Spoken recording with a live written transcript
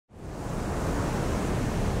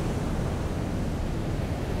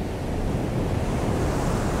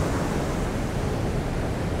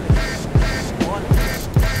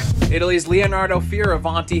Italy's Leonardo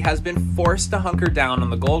Fioravanti has been forced to hunker down on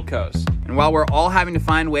the Gold Coast. And while we're all having to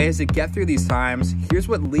find ways to get through these times, here's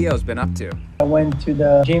what Leo's been up to. I went to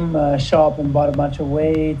the gym shop and bought a bunch of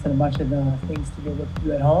weights and a bunch of things to be able to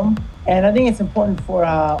do at home. And I think it's important for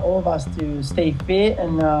all of us to stay fit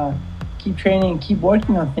and keep training and keep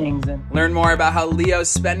working on things. And learn more about how Leo's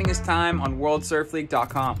spending his time on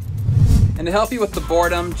worldsurfleague.com. And to help you with the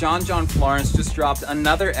boredom, John Florence just dropped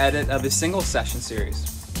another edit of his single session series.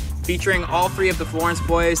 Featuring all three of the Florence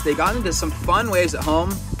boys, they got into some fun waves at home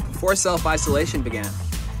before self-isolation began.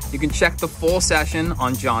 You can check the full session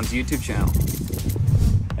on John's YouTube channel.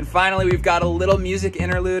 And finally, we've got a little music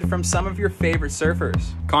interlude from some of your favorite surfers.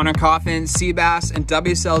 Connor Coffin, Seabass, and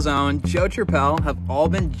WSL's own Joe Trappell have all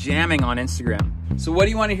been jamming on Instagram. So what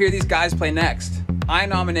do you want to hear these guys play next? I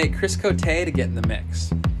nominate Chris Cote to get in the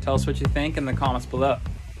mix. Tell us what you think in the comments below.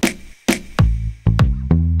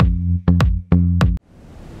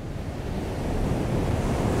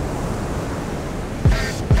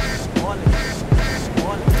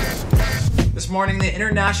 This morning, the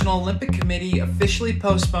International Olympic Committee officially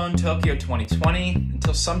postponed Tokyo 2020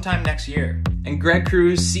 until sometime next year. And Greg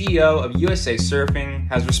Cruz, CEO of USA Surfing,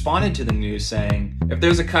 has responded to the news saying, if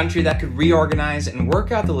there's a country that could reorganize and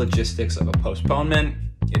work out the logistics of a postponement,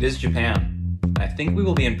 it is Japan. I think we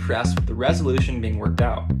will be impressed with the resolution being worked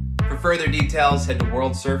out. For further details, head to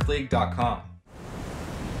worldsurfleague.com.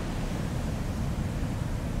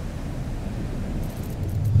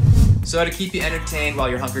 So to keep you entertained while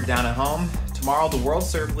you're hunkered down at home, tomorrow the World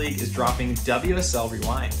Surf League is dropping WSL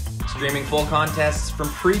Rewind. Streaming full contests from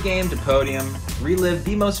pre-game to podium, relive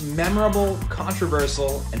the most memorable,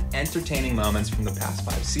 controversial, and entertaining moments from the past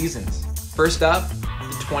 5 seasons. First up,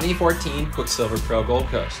 the 2014 Quicksilver Pro Gold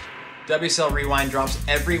Coast. WSL Rewind drops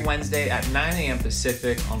every Wednesday at 9 a.m.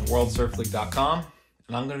 Pacific on worldsurfleague.com,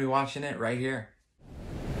 and I'm going to be watching it right here.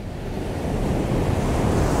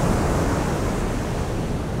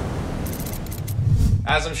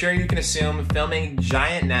 As I'm sure you can assume, filming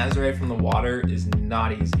giant Nazare from the water is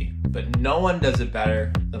not easy, but no one does it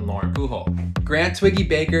better than Lauren Pujol. Grant Twiggy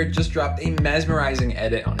Baker just dropped a mesmerizing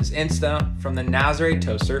edit on his Insta from the Nazare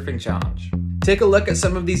Toe Surfing Challenge. Take a look at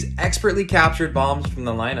some of these expertly captured bombs from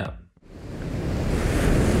the lineup.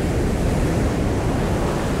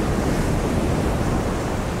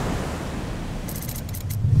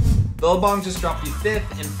 Billabong just dropped the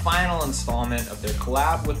 5th and final installment of their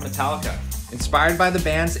collab with Metallica. Inspired by the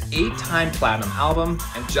band's 8-time platinum album,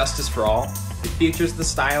 and Justice for All, it features the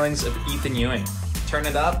stylings of Ethan Ewing. Turn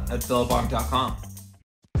it up at billabong.com.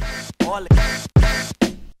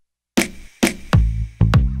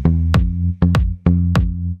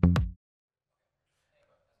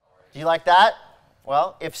 Do you like that?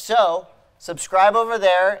 Well, if so, subscribe over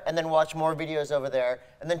there and then watch more videos over there.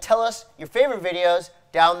 And then tell us your favorite videos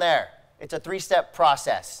down there. It's a 3-step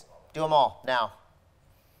process. Do them all now.